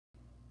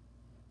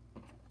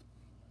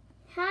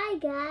Hi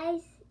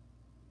guys,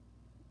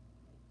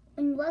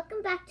 and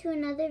welcome back to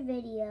another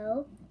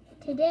video.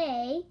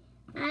 Today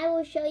I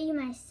will show you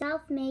my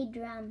self-made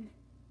drum.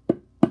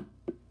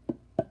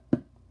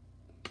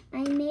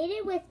 I made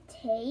it with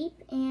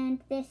tape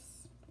and this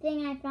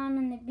thing I found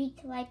on the beach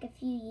like a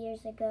few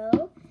years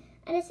ago.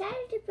 I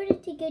decided to put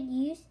it to good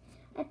use.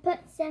 I put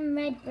some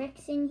red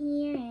bricks in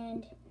here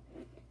and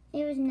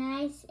it was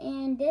nice,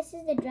 and this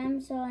is the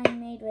drum solo I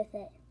made with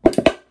it.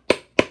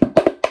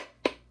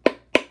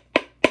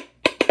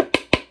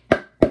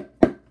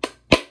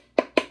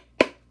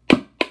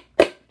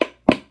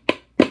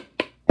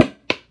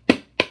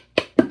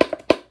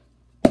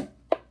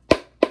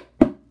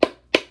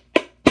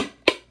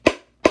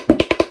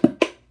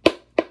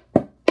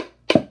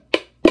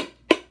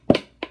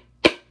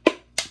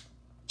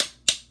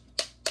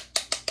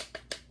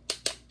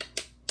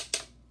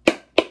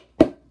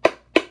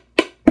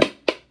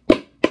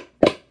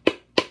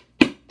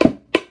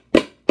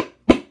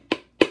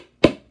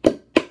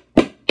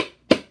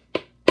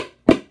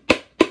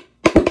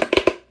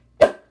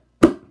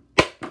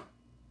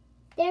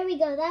 There we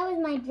go, that was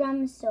my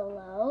drum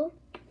solo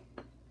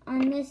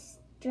on this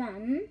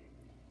drum.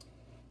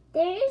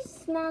 There is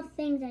small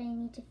things that I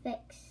need to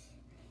fix,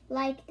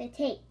 like the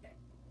tape.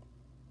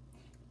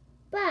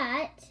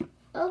 But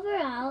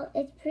overall,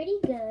 it's pretty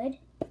good.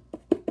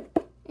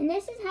 And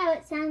this is how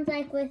it sounds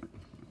like with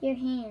your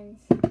hands.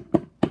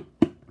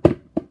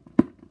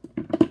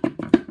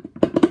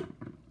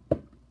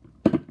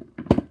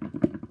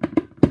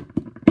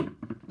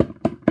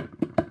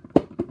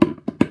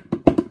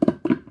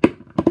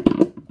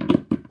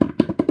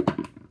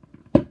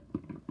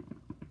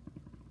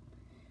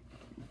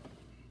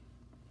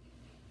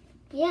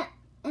 Yeah,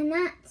 and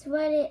that's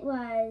what it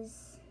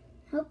was.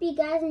 Hope you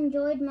guys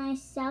enjoyed my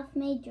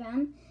self-made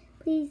drum.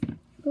 Please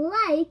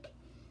like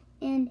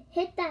and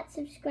hit that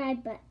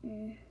subscribe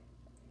button.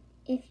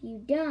 If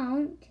you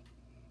don't,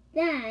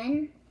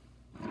 then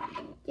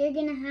you're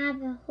going to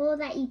have a hole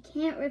that you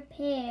can't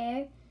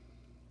repair,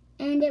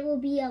 and it will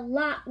be a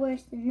lot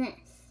worse than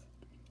this.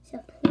 So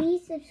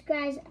please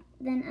subscribe,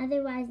 then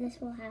otherwise this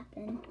will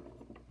happen.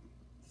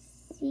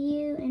 See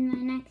you in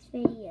my next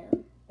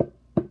video.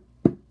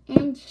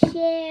 And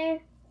share,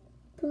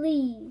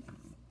 please.